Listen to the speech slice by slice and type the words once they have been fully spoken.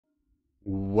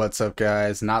What's up,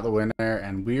 guys? Not the winner,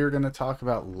 and we are going to talk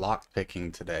about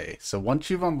lockpicking today. So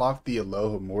once you've unlocked the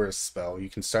Alohamora spell, you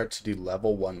can start to do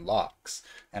level 1 locks.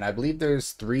 And I believe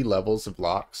there's 3 levels of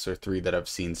locks, or 3 that I've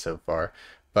seen so far.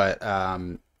 But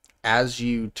as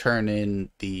you turn in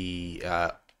the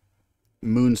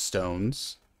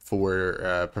moonstones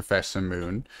for Professor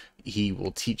Moon, he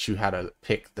will teach you how to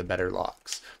pick the better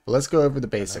locks. But let's go over the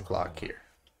basic lock here.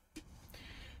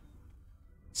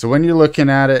 So when you're looking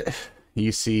at it,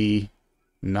 you see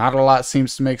not a lot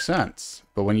seems to make sense.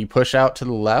 But when you push out to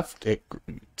the left, it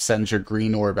sends your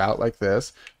green orb out like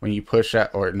this. When you push out,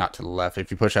 or not to the left,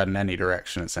 if you push out in any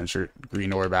direction, it sends your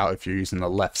green orb out if you're using the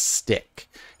left stick.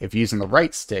 If you're using the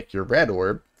right stick, your red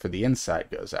orb for the inside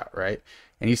goes out, right?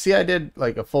 And you see I did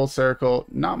like a full circle.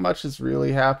 Not much is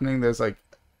really happening. There's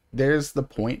the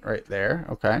point right there,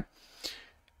 okay?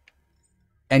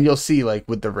 And you'll see, like,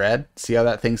 with the red, see how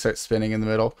that thing starts spinning in the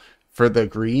middle? For the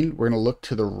green, we're going to look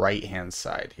to the right-hand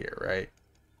side here, right?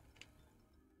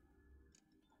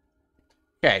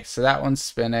 Okay, so that one's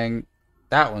spinning.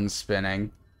 That one's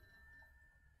spinning.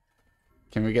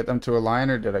 Can we get them to align,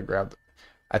 or did I grab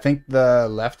I think the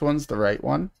left one's the right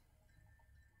one.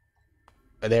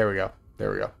 There we go.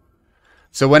 There we go.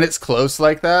 So when it's close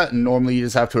like that, normally you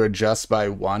just have to adjust by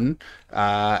 1,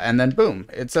 and then boom,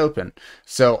 it's open.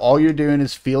 So all you're doing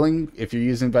is feeling, if you're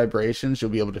using vibrations, you'll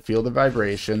be able to feel the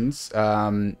vibrations,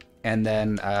 and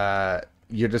then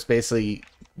you're just basically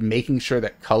making sure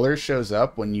that color shows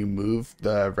up when you move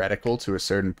the reticle to a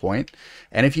certain point.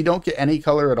 And if you don't get any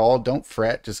color at all, don't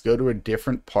fret, just go to a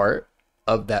different part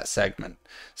of that segment.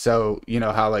 So you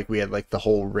know how like we had like the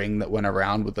whole ring that went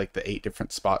around with like the 8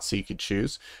 different spots, so you could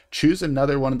choose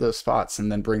another one of those spots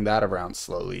and then bring that around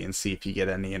slowly and see if you get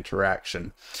any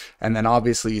interaction. And then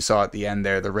obviously you saw at the end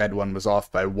there the red one was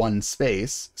off by 1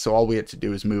 space, so all we had to do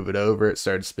was move it over. It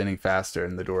started spinning faster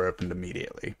and the door opened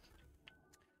immediately.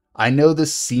 I know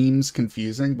this seems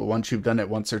confusing, but once you've done it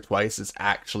once or twice, it's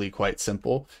actually quite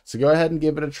simple. So go ahead and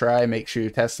give it a try. Make sure you're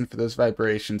testing for those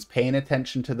vibrations, paying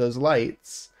attention to those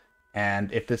lights. And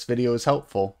if this video is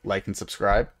helpful, like and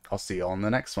subscribe. I'll see you all in the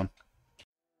next one.